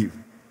them to leave.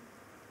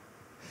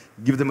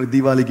 Give them a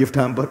Diwali gift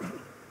hamper.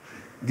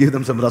 Give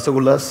them some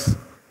rasagullas.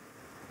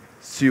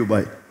 See you,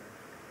 bye.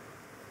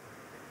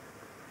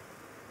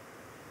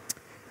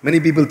 Many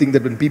people think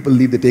that when people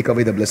leave, they take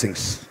away the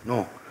blessings.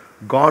 No.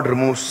 God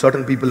removes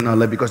certain people in our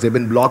life because they've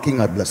been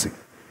blocking our blessing.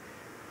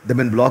 They've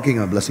been blocking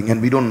our blessing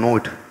and we don't know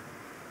it.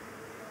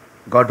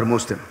 God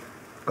removes them.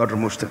 God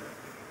removes them.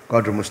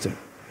 God removes them.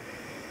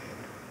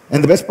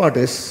 And the best part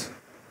is,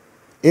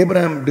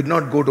 Abraham did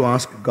not go to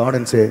ask God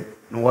and say, you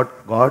know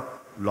what, God,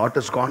 Lot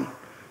is gone.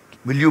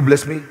 Will you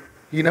bless me?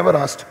 He never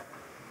asked.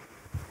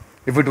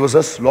 If it was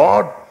us,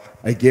 Lord,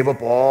 I gave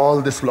up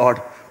all this, Lord.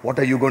 What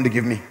are you going to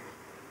give me?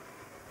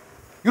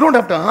 You don't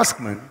have to ask,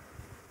 man.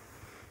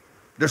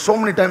 There's so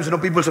many times,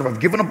 people say,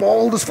 I've given up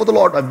all this for the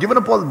Lord. I've given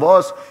up all the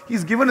boss.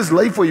 He's given his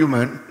life for you,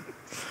 man.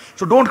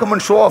 So don't come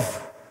and show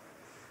off.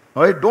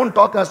 All right? Don't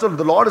talk as though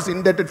the Lord is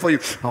indebted for you.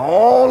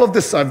 All of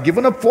this I've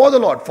given up for the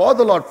Lord, for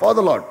the Lord, for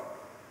the Lord.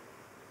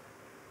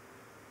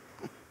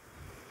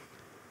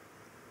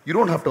 You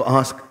don't have to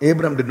ask.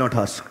 Abraham did not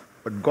ask.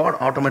 But God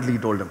automatically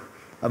told him,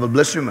 I will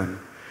bless you, man.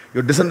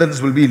 Your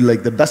descendants will be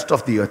like the dust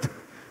of the earth.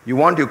 You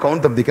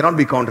count them, they cannot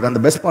be counted. And the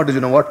best part is,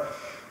 you know what?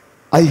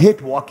 I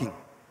hate walking.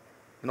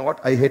 You know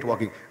what? I hate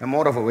walking. I'm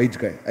more of a weights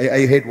guy.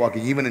 I hate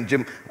walking. Even in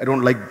gym, I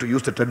don't like to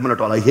use the treadmill at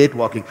all. I hate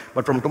walking.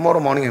 But from tomorrow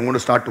morning, I'm going to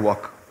start to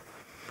walk.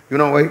 You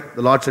know why?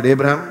 The Lord said,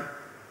 Abraham,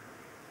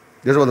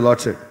 this is what the Lord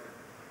said.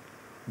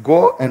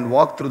 Go and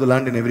walk through the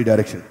land in every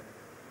direction.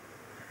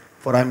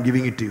 For I am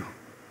giving it to you.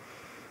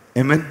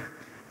 Amen.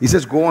 He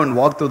says, go and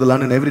walk through the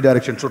land in every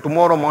direction. So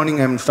tomorrow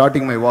morning, I'm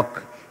starting my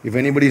walk. If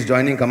anybody is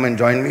joining, come and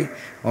join me.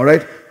 All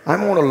right?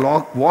 I'm going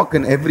to walk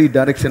in every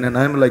direction. And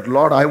I'm like,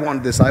 Lord, I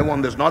want this.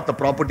 Not the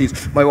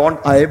properties. But I want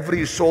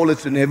every soul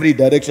is in every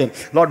direction.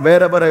 Lord,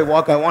 wherever I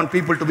walk, I want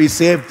people to be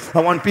saved.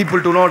 I want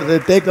people to know that they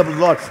take up the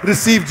Lord,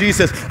 receive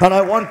Jesus. And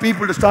I want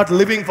people to start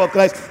living for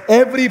Christ.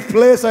 Every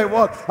place I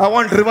walk, I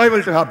want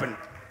revival to happen.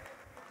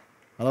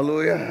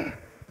 Hallelujah.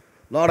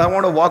 Lord, I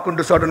want to walk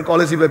into certain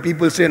colleges where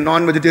people say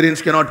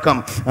non-vegetarians cannot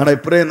come. And I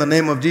pray in the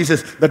name of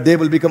Jesus that they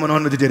will become a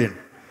non-vegetarian.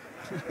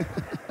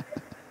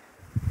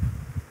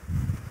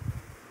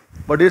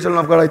 But dear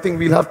children of God, I think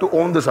we'll have to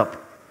own this up.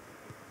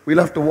 We'll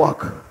have to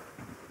walk.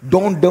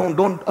 Don't.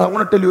 I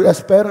want to tell you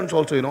as parents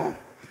also,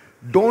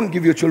 don't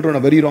give your children a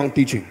very wrong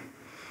teaching.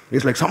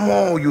 It's like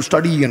somehow you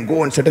study and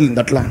go and settle in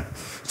that land.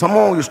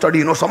 Somehow you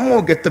study,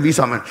 somehow get the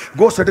visa, man.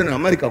 Go settle in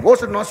America. Go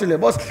settle in Australia.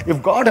 Boss,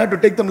 if God had to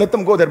take them, let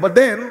them go there. But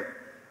then,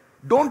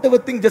 don't ever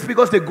think just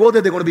because they go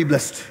there, they're going to be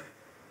blessed.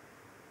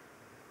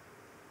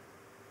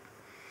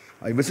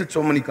 I visit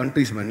so many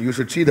countries, man. You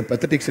should see the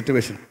pathetic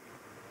situation.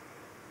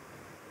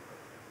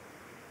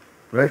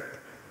 Right?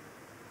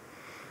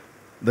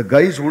 The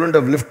guys wouldn't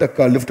have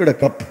lifted a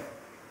cup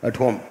at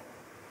home.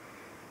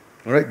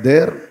 All right?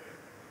 There,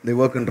 they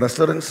work in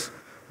restaurants,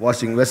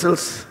 washing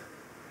vessels.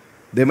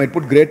 They might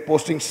put great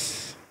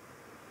postings.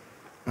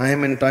 I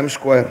am in Times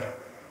Square.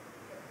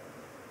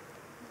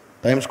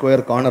 Times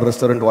Square corner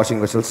restaurant washing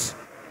vessels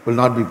will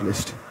not be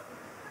placed.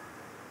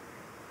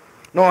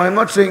 No, I am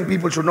not saying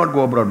people should not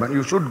go abroad, man.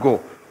 You should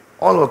go.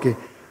 All okay.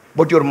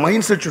 But your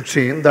mindset should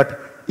change that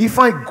if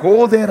I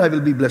go there, I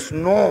will be blessed.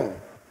 No.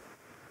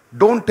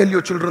 Don't tell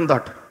your children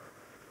that.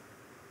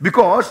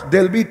 Because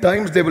there will be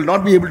times they will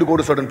not be able to go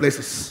to certain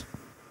places.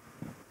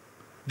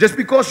 Just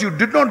because you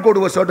did not go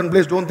to a certain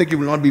place, don't think you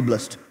will not be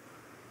blessed.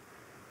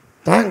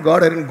 Thank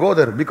God I didn't go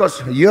there,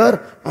 because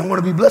here I'm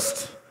going to be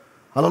blessed.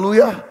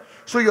 Hallelujah.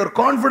 So your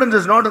confidence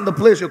is not in the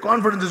place, your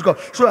confidence is God.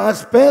 So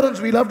as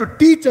parents, we'll have to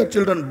teach our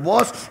children,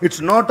 boss,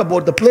 it's not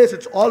about the place,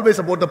 it's always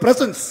about the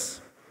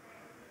presence.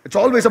 It's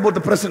always about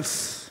the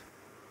presence.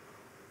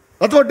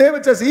 That's what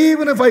David says,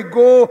 even if I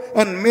go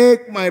and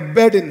make my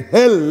bed in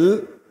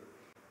hell,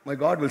 my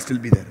God will still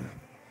be there.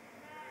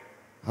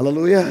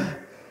 Hallelujah.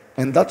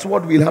 And that's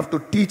what we'll have to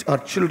teach our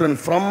children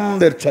from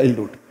their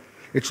childhood.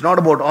 It's not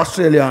about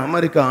Australia,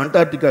 America,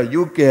 Antarctica,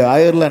 UK,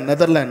 Ireland,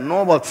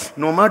 Netherlands.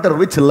 No matter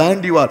which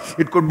land you are.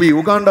 It could be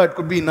Uganda, it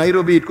could be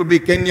Nairobi, it could be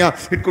Kenya,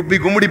 it could be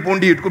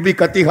Gumudipundi, it could be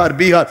Katihar,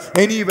 Bihar.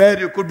 Anywhere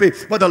you could be.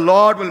 But the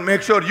Lord will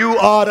make sure you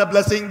are a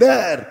blessing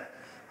there.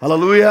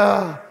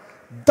 Hallelujah.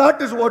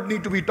 That is what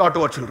needs to be taught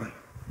to our children.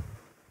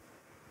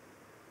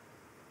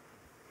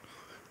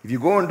 If you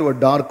go into a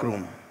dark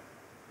room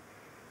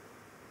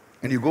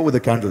and you go with a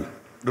candle,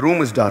 the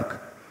room is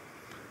dark,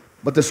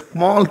 but the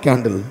small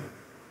candle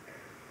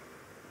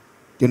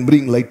can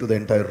bring light to the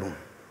entire room.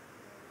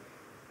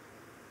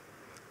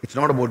 It's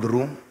not about the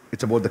room,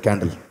 it's about the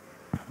candle.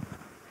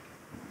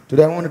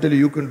 Today I want to tell you,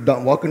 you can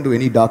walk into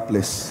any dark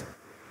place,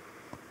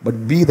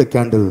 but be the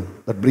candle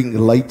that bring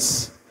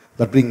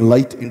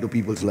light into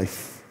people's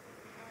life.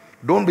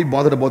 Don't be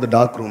bothered about the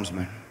dark rooms,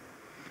 man.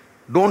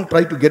 Don't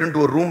try to get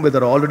into a room where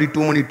there are already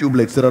too many tube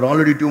lights. There are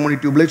already too many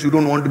tube lights. You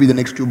don't want to be the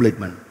next tube light,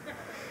 man.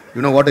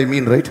 You know what I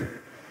mean, right?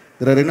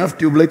 There are enough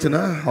tube lights in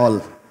a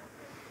hall.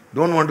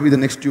 Don't want to be the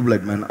next tube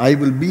light, man. I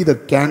will be the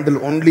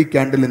candle, only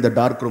candle in the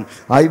dark room.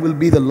 I will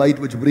be the light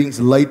which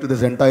brings light to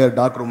this entire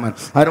dark room, man.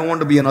 I don't want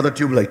to be another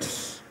tube light.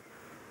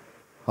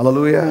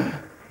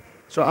 Hallelujah.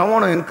 So I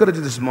want to encourage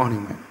you this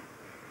morning, man.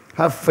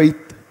 Have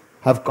faith,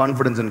 have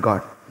confidence in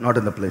God, not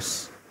in the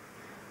place.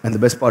 And the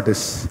best part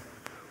is,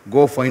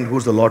 go find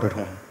who's the Lord at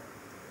home.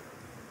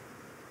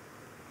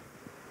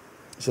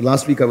 So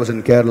last week I was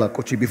in Kerala,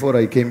 Kochi. Before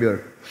I came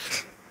here,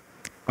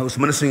 I was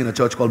ministering in a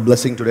church called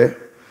Blessing Today.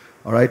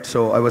 All right,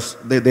 so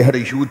they had a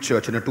huge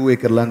church in a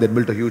 2-acre land. They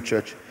built a huge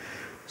church.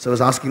 So I was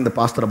asking the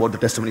pastor about the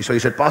testimony. So he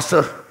said, Pastor,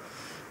 a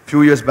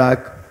few years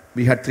back,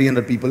 we had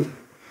 300 people.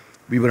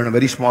 We were in a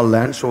very small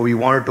land, so we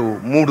wanted to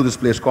move to this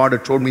place. God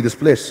had showed me this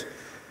place.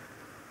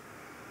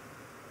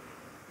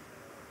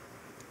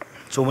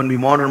 So when we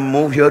wanted to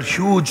move here,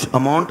 huge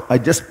amount, I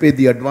just paid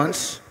the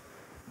advance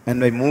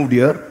and I moved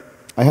here.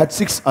 I had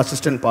 6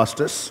 assistant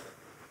pastors.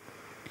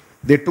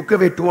 They took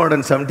away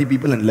 270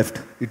 people and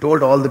left. He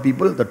told all the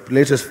people, that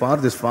place is far,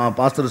 this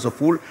pastor is a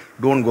fool,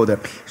 don't go there.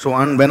 So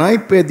when I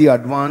paid the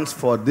advance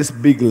for this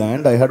big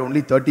land, I had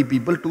only 30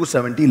 people,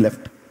 270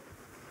 left.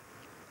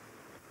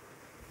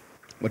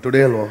 But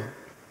today alone,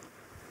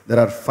 there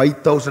are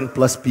 5,000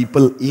 plus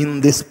people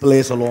in this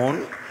place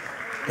alone.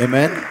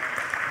 Amen.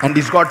 And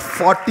he's got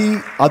 40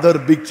 other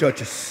big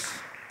churches.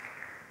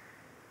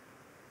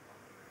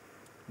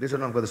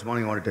 Listen up, this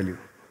morning I want to tell you.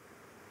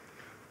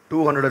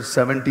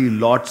 270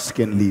 lots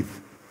can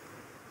leave.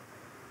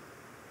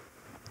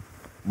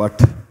 But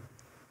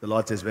the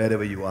Lord says,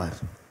 wherever you are,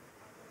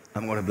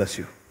 I'm going to bless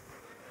you.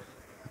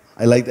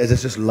 I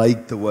just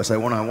like the verse. I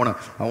want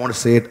to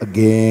say it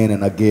again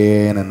and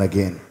again and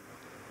again.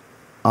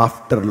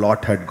 After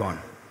Lot had gone.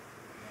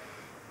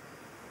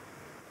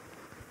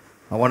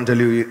 I want to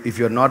tell you, if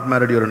you're not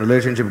married, you're in a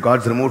relationship,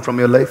 God's removed from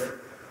your life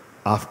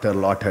after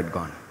Lot had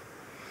gone.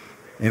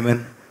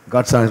 Amen.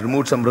 God has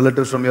removed some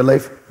relatives from your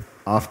life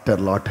after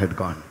Lot had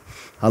gone.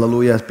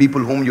 Hallelujah.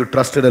 People whom you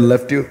trusted and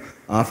left you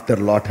after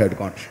Lot had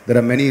gone. There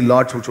are many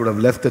Lots which would have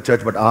left the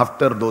church, but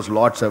after those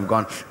Lots have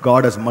gone,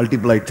 God has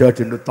multiplied church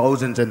into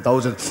thousands and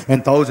thousands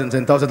and thousands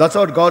and thousands. That's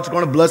how God's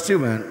going to bless you,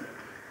 man,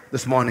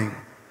 this morning.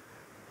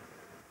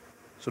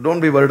 So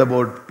don't be worried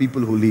about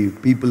people who leave.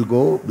 People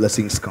go,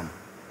 blessings come.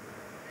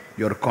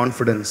 Your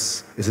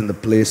confidence is in the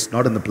place,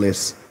 not in the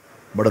place,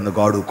 but in the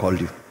God who called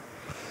you.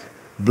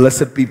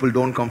 Blessed people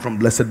don't come from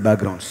blessed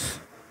backgrounds.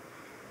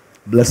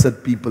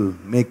 Blessed people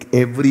make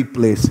every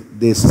place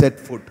they set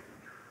foot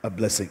a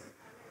blessing.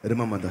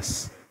 Remember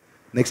this.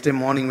 Next time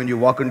morning when you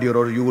walk into your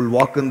office, you will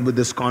walk in with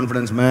this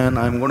confidence, man,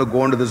 I'm going to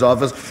go into this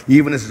office,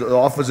 even if the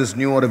office is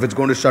new or if it's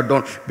going to shut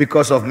down,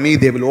 because of me,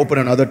 they will open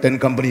another 10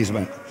 companies,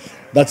 man.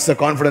 That's the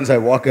confidence I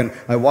walk in.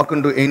 I walk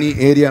into any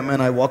area, man.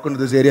 I walk into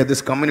this area.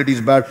 This community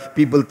is bad.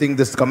 People think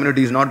this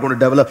community is not going to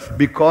develop.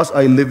 Because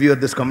I live here,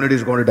 this community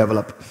is going to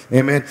develop.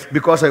 Amen.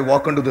 Because I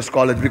walk into this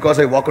college. Because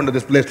I walk into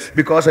this place.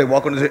 Because I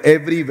walk into this,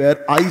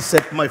 everywhere I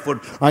set my foot.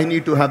 I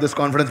need to have this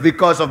confidence.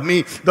 Because of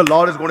me, the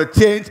Lord is going to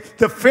change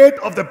the fate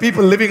of the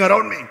people living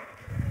around me.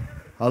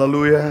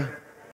 Hallelujah.